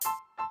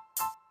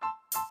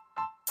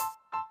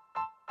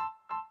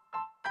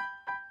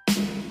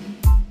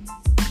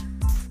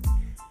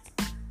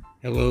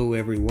Hello,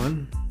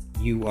 everyone.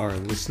 You are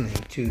listening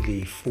to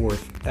the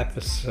fourth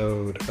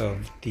episode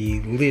of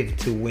the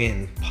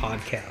Live2Win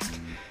podcast.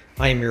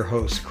 I am your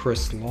host,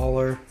 Chris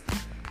Lawler,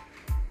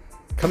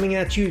 coming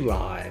at you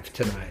live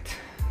tonight.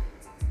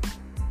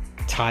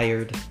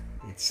 Tired,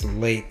 it's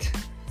late.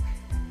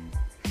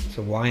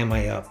 So why am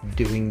I up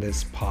doing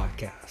this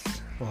podcast?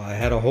 Well, I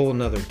had a whole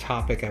nother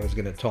topic I was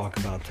going to talk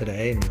about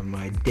today, and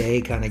my day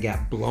kind of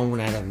got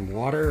blown out of the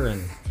water,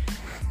 and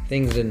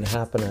things didn't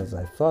happen as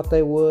I thought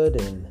they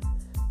would, and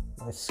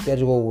my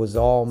schedule was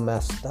all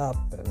messed up.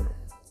 And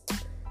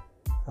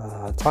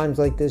times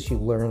like this, you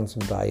learn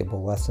some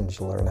valuable lessons.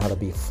 You learn how to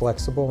be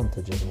flexible and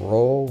to just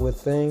roll with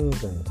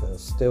things and to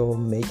still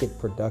make it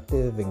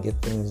productive and get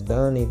things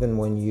done even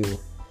when you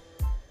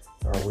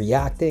are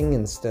reacting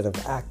instead of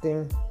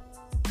acting.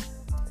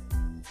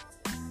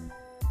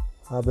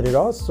 But it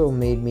also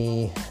made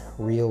me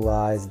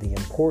realize the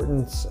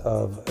importance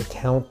of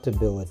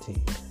accountability.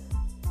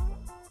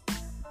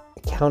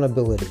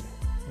 Accountability.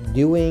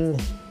 Doing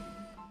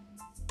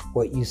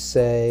what you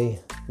say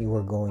you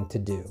are going to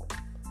do.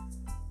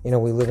 You know,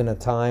 we live in a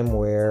time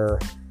where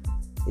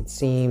it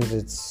seems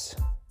it's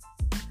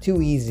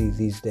too easy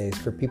these days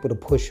for people to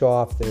push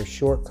off their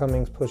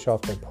shortcomings, push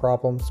off their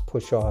problems,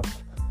 push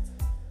off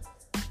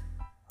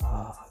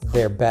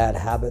their bad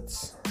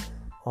habits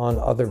on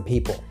other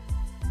people.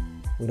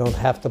 We don't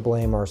have to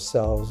blame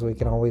ourselves. We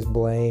can always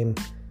blame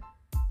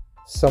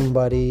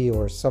somebody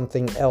or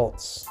something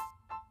else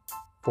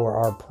for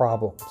our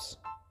problems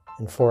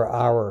and for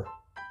our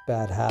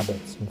bad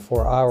habits and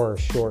for our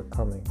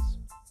shortcomings.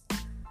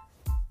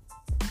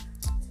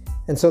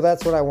 And so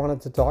that's what I wanted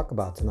to talk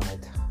about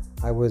tonight.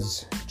 I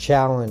was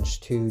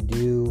challenged to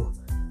do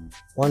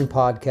one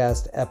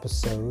podcast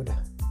episode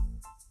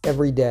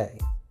every day.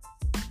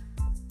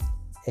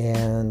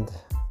 And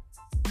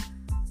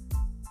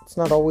it's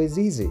not always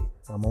easy.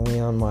 I'm only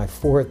on my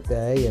fourth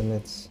day, and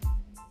it's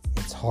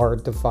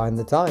hard to find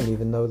the time,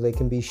 even though they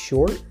can be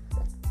short.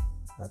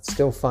 I'd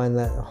still find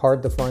that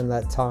hard to find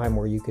that time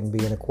where you can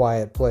be in a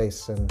quiet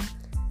place and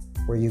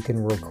where you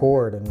can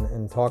record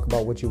and talk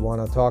about what you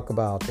want to talk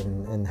about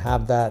and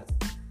have that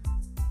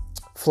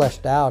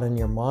fleshed out in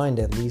your mind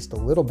at least a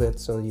little bit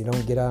so you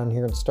don't get out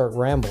here and start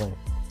rambling.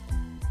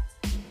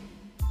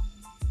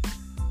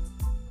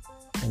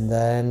 And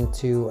then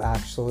to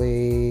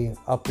actually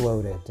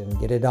upload it and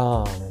get it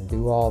on and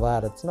do all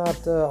that. It's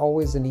not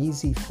always an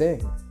easy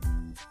thing.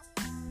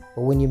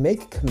 But when you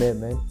make a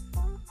commitment,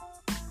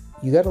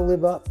 you got to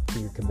live up to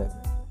your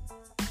commitment.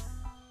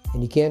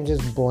 And you can't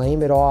just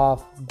blame it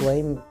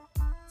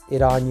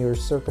on your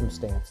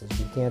circumstances.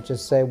 You can't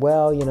just say,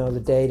 well, you know, the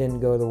day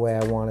didn't go the way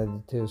I wanted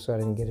it to, so I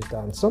didn't get it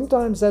done.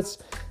 Sometimes that's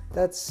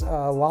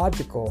a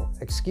logical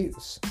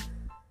excuse.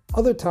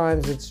 Other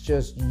times it's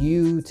just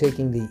you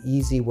taking the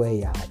easy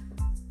way out.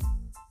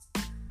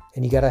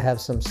 And you got to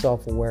have some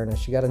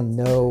self-awareness. You got to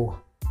know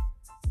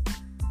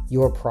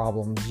your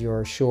problems,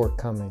 your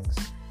shortcomings,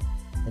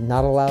 and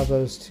not allow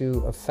those to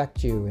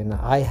affect you. And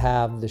I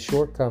have the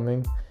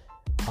shortcoming.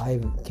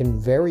 I can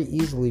very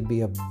easily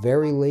be a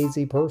very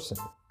lazy person.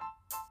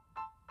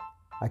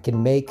 I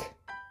can make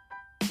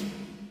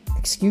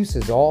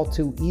excuses all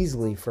too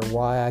easily for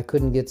why I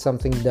couldn't get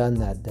something done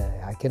that day.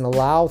 I can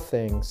allow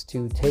things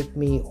to take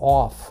me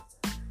off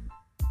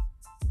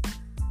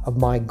of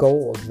my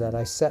goals that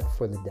I set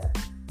for the day,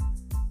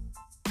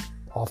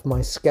 off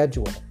my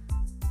schedule.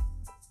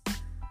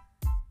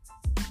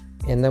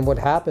 And then what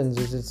happens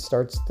is it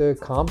starts to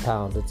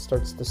compound, it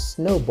starts to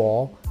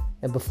snowball,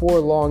 and before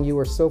long you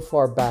are so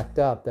far backed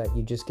up that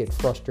you just get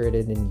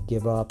frustrated and you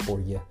give up, or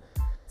you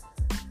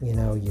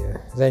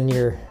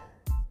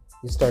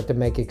start to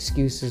make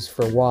excuses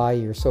for why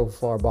you're so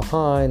far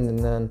behind, and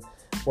then,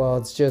 well,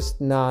 it's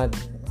just not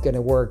going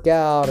to work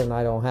out, and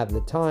I don't have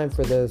the time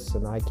for this,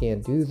 and I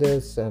can't do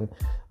this, and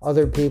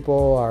other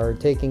people are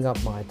taking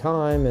up my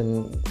time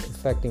and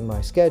affecting my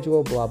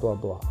schedule, blah, blah,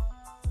 blah.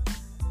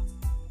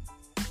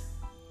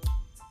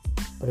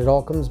 But it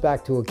all comes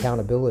back to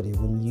accountability.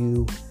 When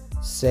you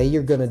say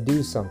you're going to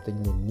do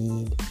something, you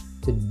need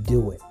to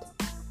do it.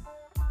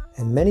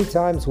 And many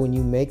times when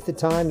you make the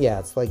time,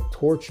 it's like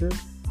torture.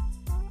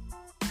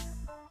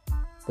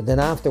 But then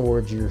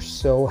afterwards, you're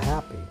so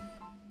happy.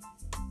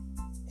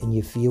 And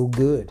you feel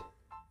good.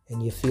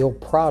 And you feel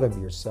proud of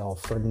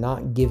yourself for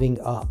not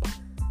giving up.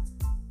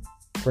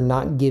 For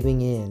not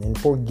giving in. And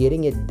for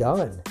getting it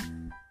done.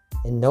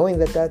 And knowing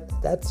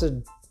that's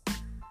a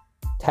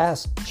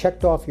task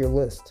checked off your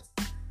list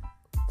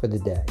for the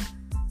day.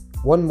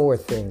 One more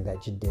thing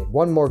that you did.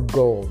 One more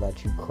goal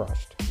that you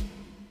crushed.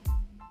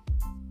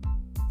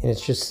 And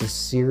it's just a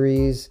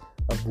series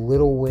of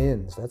little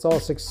wins. That's all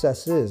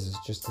success is.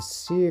 It's just a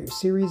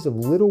series of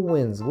little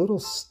wins, little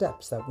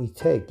steps that we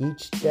take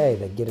each day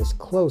that get us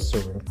closer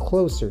and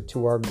closer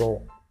to our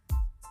goal.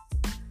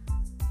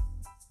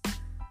 And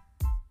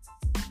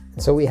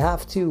so we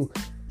have to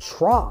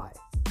try.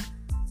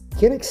 You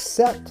can't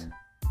accept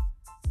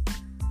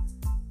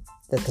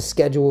that the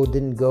schedule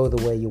didn't go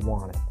the way you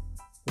wanted.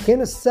 You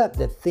can't accept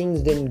that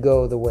things didn't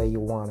go the way you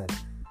wanted.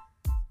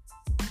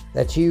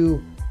 That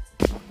you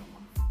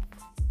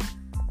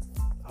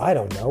I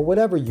don't know,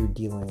 whatever you're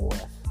dealing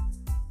with.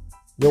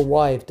 Your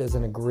wife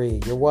doesn't agree.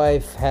 Your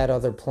wife had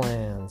other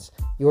plans.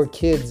 Your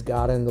kids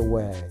got in the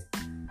way.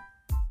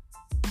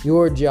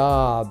 Your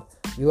job,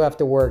 you have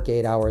to work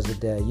 8 hours a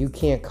day. You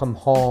can't come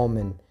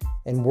home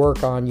and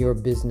work on your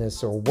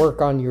business or work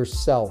on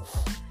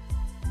yourself.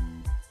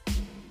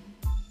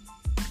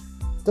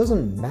 It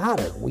doesn't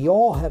matter. We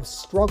all have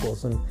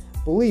struggles. And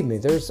believe me,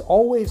 there's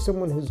always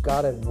someone who's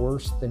got it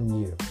worse than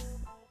you.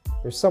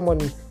 There's someone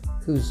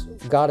who's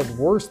got it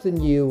worse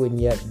than you, and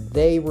yet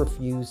they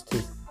refuse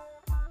to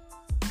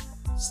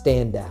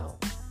stand down.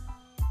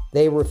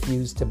 They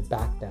refuse to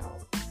back down.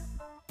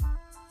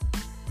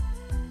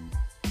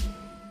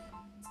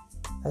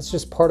 That's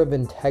just part of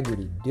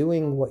integrity,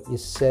 doing what you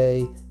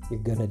say you're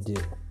going to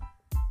do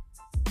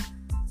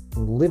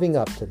and living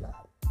up to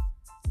that.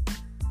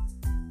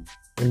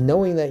 And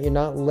knowing that you're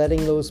not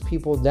letting those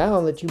people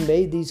down that you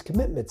made these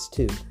commitments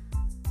to.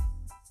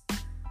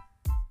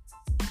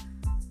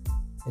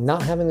 And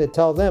not having to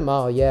tell them,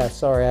 oh yeah,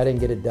 sorry, I didn't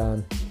get it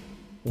done.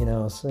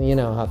 So you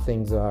know how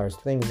things are.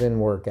 Things didn't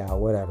work out,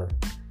 whatever.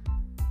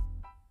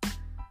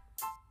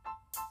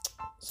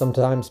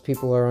 Sometimes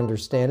people are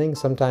understanding.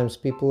 Sometimes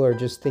people are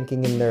just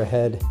thinking in their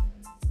head,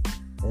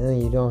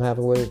 you don't have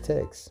what it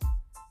takes.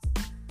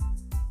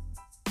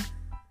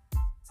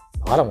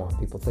 I don't want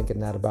people thinking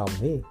that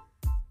about me.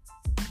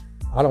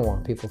 I don't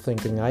want people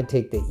thinking I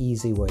take the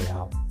easy way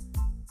out.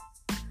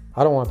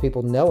 I don't want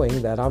people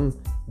knowing that I'm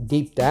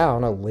deep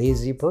down a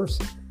lazy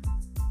person.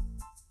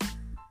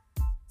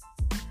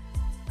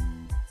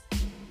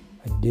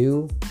 I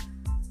do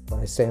what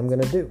I say I'm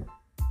going to do.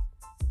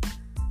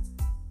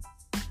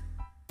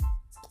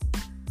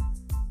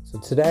 So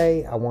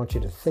today, I want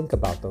you to think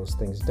about those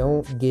things.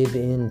 Don't give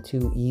in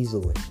too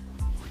easily.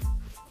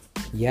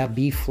 Yeah,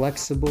 be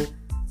flexible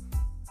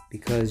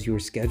because your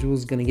schedule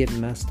is going to get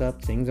messed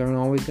up. Things aren't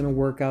always going to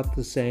work out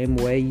the same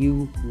way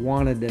you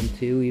wanted them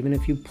to, even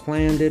if you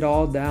planned it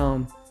all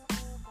down.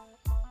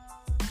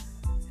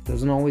 It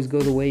doesn't always go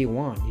the way you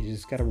want. You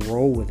just got to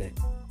roll with it.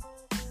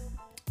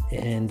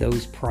 And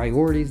those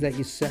priorities that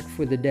you set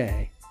for the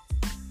day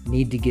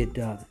need to get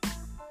done.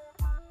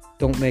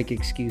 Don't make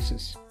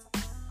excuses.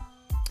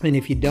 And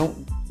if you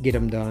don't get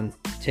them done,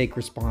 take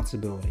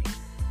responsibility.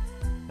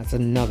 That's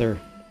another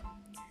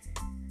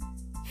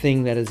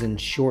thing that is in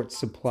short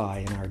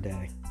supply in our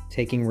day.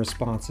 Taking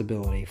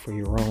responsibility for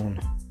your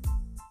own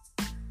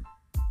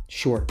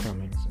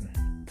shortcomings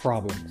and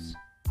problems.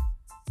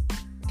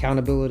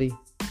 Accountability,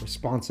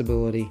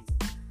 responsibility,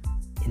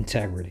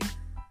 integrity.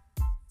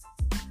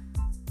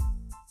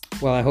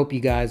 Well, I hope you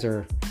guys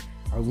are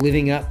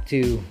living up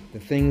to the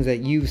things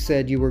that you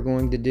said you were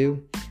going to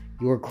do.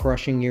 You're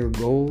crushing your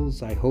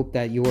goals. I hope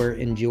that you're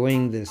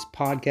enjoying this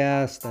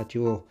podcast, that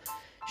you'll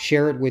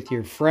share it with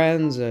your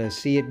friends.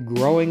 See it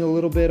growing a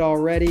little bit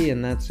already,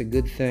 and that's a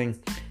good thing.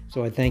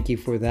 So I thank you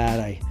for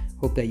that. I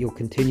hope that you'll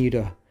continue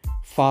to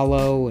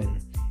follow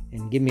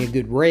and give me a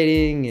good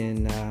rating,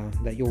 and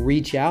that you'll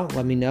reach out.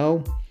 Let me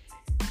know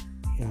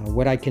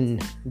what I can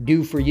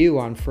do for you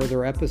on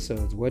further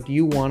episodes. What do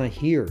you want to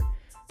hear?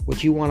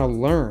 What you want to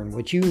learn?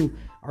 What you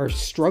are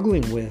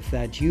struggling with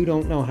that you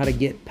don't know how to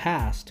get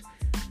past?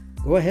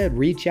 Go ahead,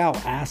 reach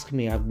out, ask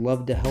me. I'd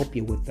love to help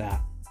you with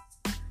that.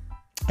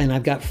 And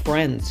I've got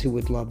friends who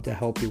would love to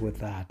help you with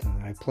that.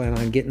 I plan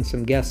on getting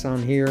some guests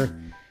on here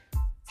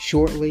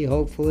shortly,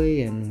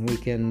 hopefully, and we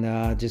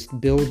can just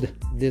build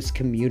this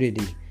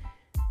community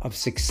of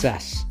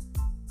success.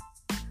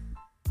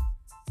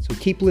 So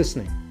keep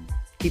listening,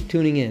 keep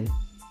tuning in,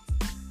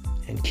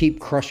 and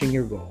keep crushing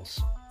your goals.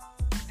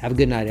 Have a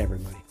good night,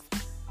 everybody.